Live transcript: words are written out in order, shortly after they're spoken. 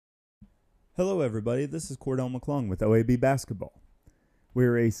Hello, everybody. This is Cordell McClung with OAB Basketball.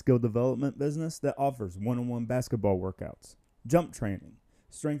 We're a skill development business that offers one-on-one basketball workouts, jump training,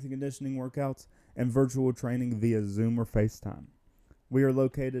 strength and conditioning workouts, and virtual training via Zoom or FaceTime. We are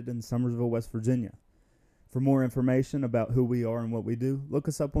located in Summersville, West Virginia. For more information about who we are and what we do, look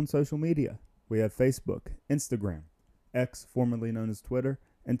us up on social media. We have Facebook, Instagram, X, formerly known as Twitter,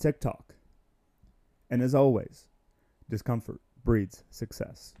 and TikTok. And as always, discomfort breeds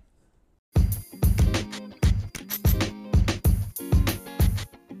success.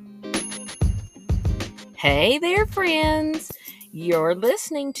 Hey there, friends. You're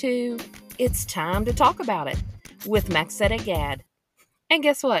listening to It's Time to Talk About It with Maxetta Gad. And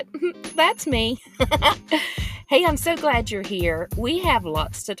guess what? That's me. Hey, I'm so glad you're here. We have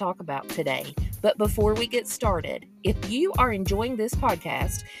lots to talk about today. But before we get started, if you are enjoying this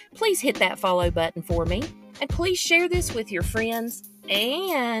podcast, please hit that follow button for me. And please share this with your friends.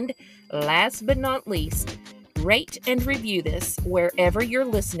 And last but not least, rate and review this wherever you're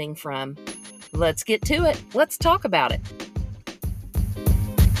listening from. Let's get to it. Let's talk about it.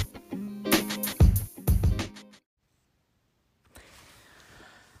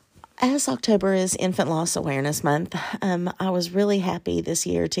 As October is Infant Loss Awareness Month, I was really happy this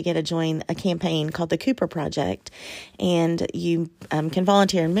year to get to join a campaign called the Cooper Project, and you can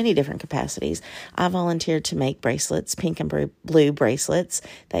volunteer in many different capacities. I volunteered to make bracelets, pink and blue bracelets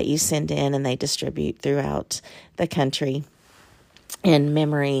that you send in and they distribute throughout the country in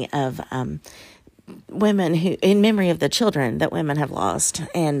memory of in memory of the children that women have lost.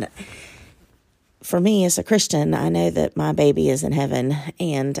 And for me as a Christian, I know that my baby is in heaven,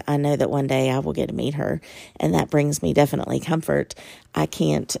 and I know that one day I will get to meet her, and that brings me definitely comfort. I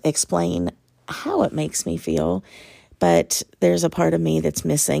can't explain how it makes me feel, but there's a part of me that's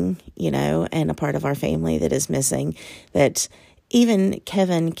missing, and a part of our family that is missing, that even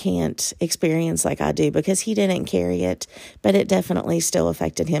Kevin can't experience like I do because he didn't carry it, but it definitely still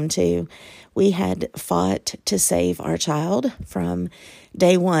affected him too. We had fought to save our child from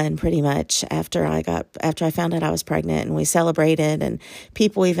day one, pretty much, after I found out I was pregnant, and we celebrated, and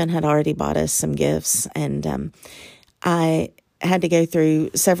people even had already bought us some gifts, and I had to go through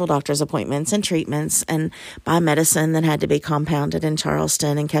several doctor's appointments and treatments and buy medicine that had to be compounded in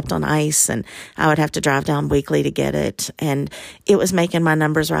Charleston and kept on ice, and I would have to drive down weekly to get it. And it was making my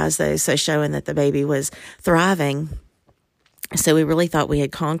numbers rise, though, so showing that the baby was thriving. So we really thought we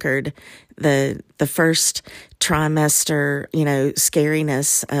had conquered the first trimester,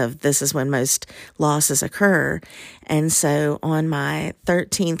 scariness of this is when most losses occur. And so on my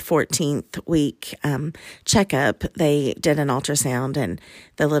 13th, 14th week checkup, they did an ultrasound, and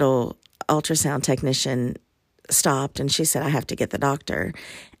the little ultrasound technician stopped, and she said, I have to get the doctor.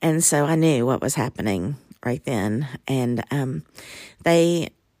 And so I knew what was happening right then. And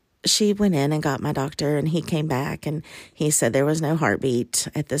she went in and got my doctor, and he came back, and he said there was no heartbeat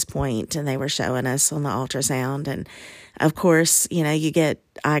at this point, and they were showing us on the ultrasound. And of course,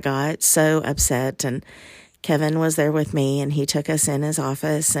 I got so upset, and Kevin was there with me, and he took us in his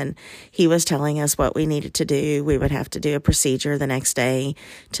office, and he was telling us what we needed to do. We would have to do a procedure the next day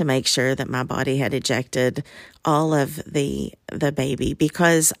to make sure that my body had ejected all of the baby,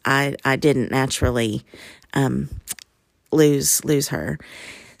 because I didn't naturally lose her.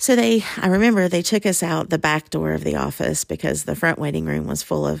 So I remember they took us out the back door of the office because the front waiting room was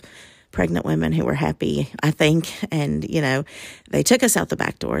full of pregnant women who were happy, I think. And, they took us out the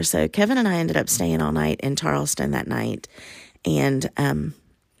back door. So Kevin and I ended up staying all night in Charleston that night. And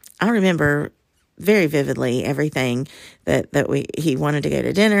I remember very vividly everything that he wanted to go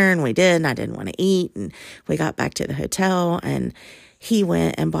to dinner, and we did, and I didn't want to eat. And we got back to the hotel, and he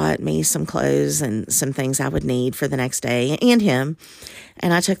went and bought me some clothes and some things I would need for the next day, and him.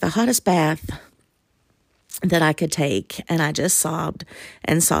 And I took the hottest bath that I could take, and I just sobbed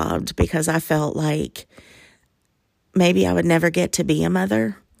and sobbed because I felt like maybe I would never get to be a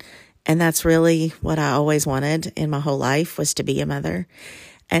mother. And that's really what I always wanted in my whole life, was to be a mother.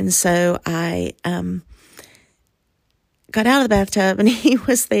 And so I got out of the bathtub, and he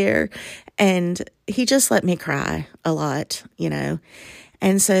was there, and he just let me cry a lot,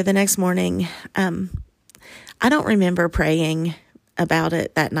 And so the next morning, I don't remember praying about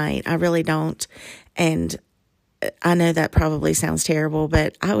it that night. I really don't. And I know that probably sounds terrible,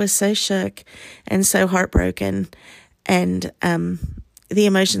 but I was so shook and so heartbroken. And the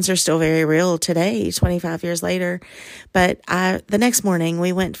emotions are still very real today, 25 years later. But the next morning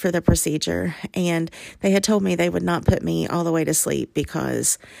we went for the procedure, and they had told me they would not put me all the way to sleep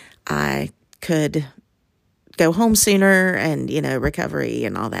because I could go home sooner and, recovery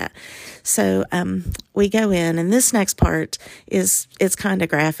and all that. So we go in, and this next part it's kind of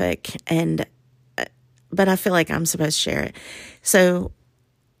graphic, but I feel like I'm supposed to share it. So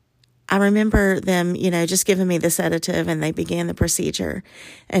I remember them, just giving me the sedative, and they began the procedure,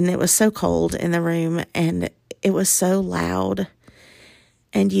 and it was so cold in the room, and it was so loud,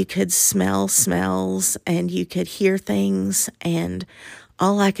 and you could smell smells, and you could hear things, and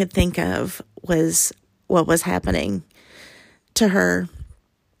all I could think of was what was happening to her.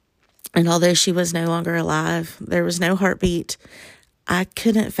 And although she was no longer alive, there was no heartbeat, I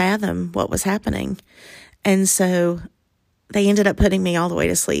couldn't fathom what was happening. And so they ended up putting me all the way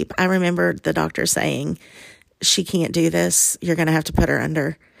to sleep. I remember the doctor saying, she can't do this. You're going to have to put her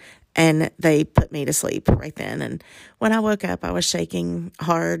under. And they put me to sleep right then. And when I woke up, I was shaking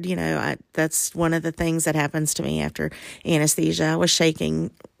hard. That's one of the things that happens to me after anesthesia. I was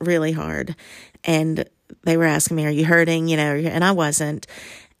shaking really hard. And they were asking me, are you hurting? And I wasn't.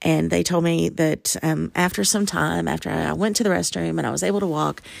 And they told me that after some time, after I went to the restroom and I was able to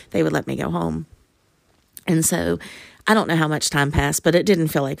walk, they would let me go home. And so I don't know how much time passed, but it didn't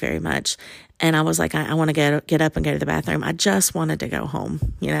feel like very much. And I was like, I want to get up and go to the bathroom. I just wanted to go home,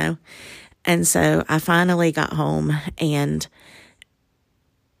 And so I finally got home, and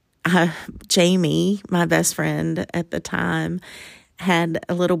Jamie, my best friend at the time, had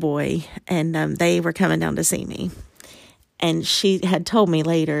a little boy, and they were coming down to see me. And she had told me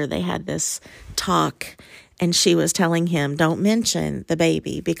later they had this talk, and she was telling him, don't mention the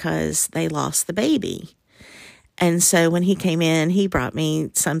baby because they lost the baby. And so when he came in, he brought me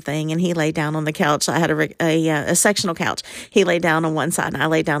something, and he laid down on the couch. I had a sectional couch. He laid down on one side, and I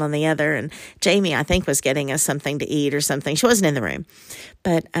laid down on the other. And Jamie, I think, was getting us something to eat or something. She wasn't in the room.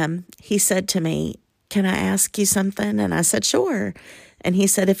 But he said to me, can I ask you something? And I said, sure. And he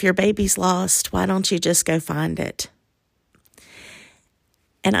said, if your baby's lost, why don't you just go find it?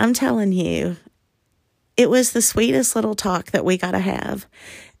 And I'm telling you, it was the sweetest little talk that we got to have.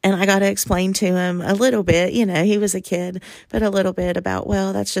 And I got to explain to him a little bit, he was a kid, but a little bit about,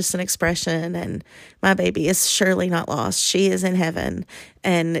 well, that's just an expression. And my baby is surely not lost. She is in heaven.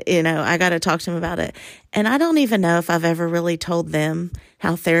 And, I got to talk to him about it. And I don't even know if I've ever really told them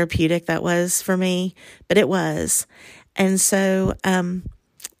how therapeutic that was for me, but it was. And so, time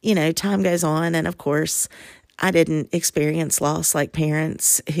goes on. And of course, I didn't experience loss like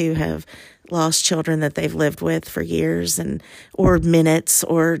parents who have lost children that they've lived with for years or minutes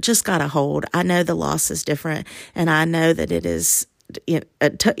or just got a hold. I know the loss is different, and I know that it is, you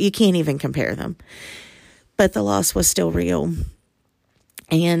can't even compare them. But the loss was still real,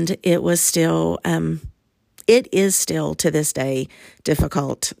 and it was still, it is still to this day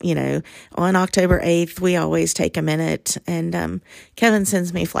difficult. On October 8th, we always take a minute, and Kevin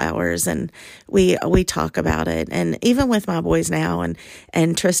sends me flowers, and we talk about it. And even with my boys now,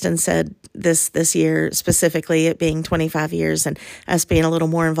 and Tristan said this year, specifically it being 25 years and us being a little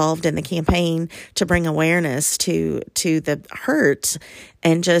more involved in the campaign to bring awareness to the hurt,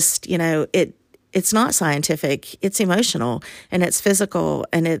 and just, it's not scientific, it's emotional, and it's physical,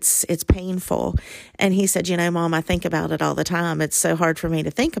 and it's painful. And he said, Mom, I think about it all the time. It's so hard for me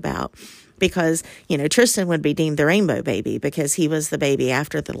to think about because, Tristan would be deemed the rainbow baby because he was the baby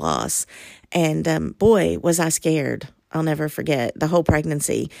after the loss. And boy, was I scared. I'll never forget the whole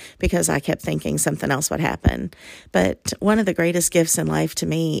pregnancy because I kept thinking something else would happen. But one of the greatest gifts in life to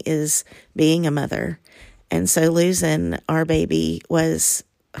me is being a mother. And so losing our baby was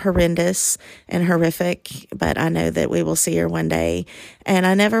horrendous and horrific, but I know that we will see her one day, and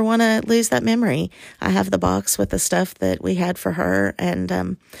I never want to lose that memory. I have the box with the stuff that we had for her,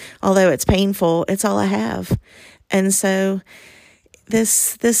 and although it's painful, it's all I have. And so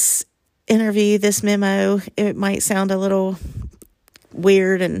this interview, this memo, it might sound a little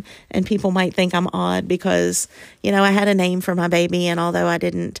weird, and people might think I'm odd because, I had a name for my baby, and although I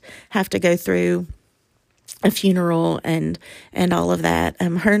didn't have to go through a funeral and all of that,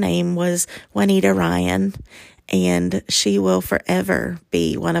 her name was Juanita Ryan, and she will forever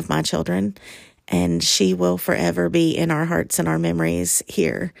be one of my children, and she will forever be in our hearts and our memories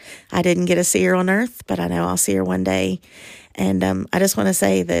here. I didn't get to see her on earth, but I know I'll see her one day. And I just want to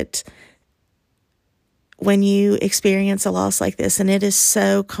say that when you experience a loss like this, and it is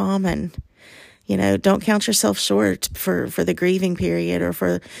so common, don't count yourself short for the grieving period or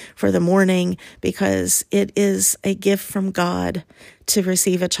for the mourning, because it is a gift from God to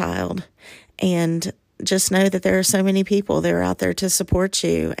receive a child. And just know that there are so many people that are out there to support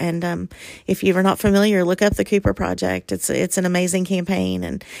you. And if you are not familiar, look up the Cooper Project. It's an amazing campaign.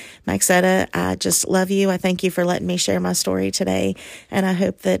 And Maxetta, I just love you. I thank you for letting me share my story today. And I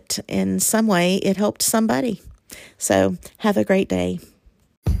hope that in some way it helped somebody. So have a great day.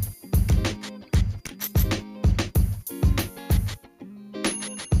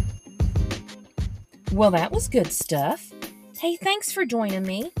 Well, that was good stuff. Hey, thanks for joining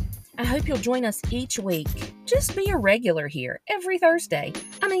me. I hope you'll join us each week. Just be a regular here every Thursday.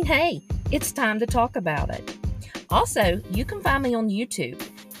 Hey, it's time to talk about it. Also, you can find me on YouTube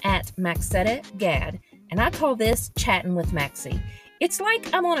at Maxetta Gad, and I call this Chatting with Maxie. It's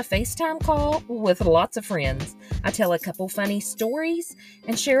like I'm on a FaceTime call with lots of friends. I tell a couple funny stories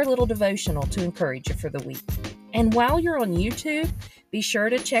and share a little devotional to encourage you for the week. And while you're on YouTube, be sure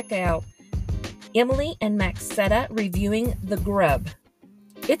to check out Emily and Maxetta reviewing The Grub.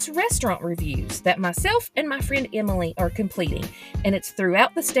 It's restaurant reviews that myself and my friend Emily are completing, and it's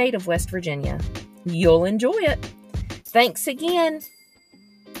throughout the state of West Virginia. You'll enjoy it. Thanks again.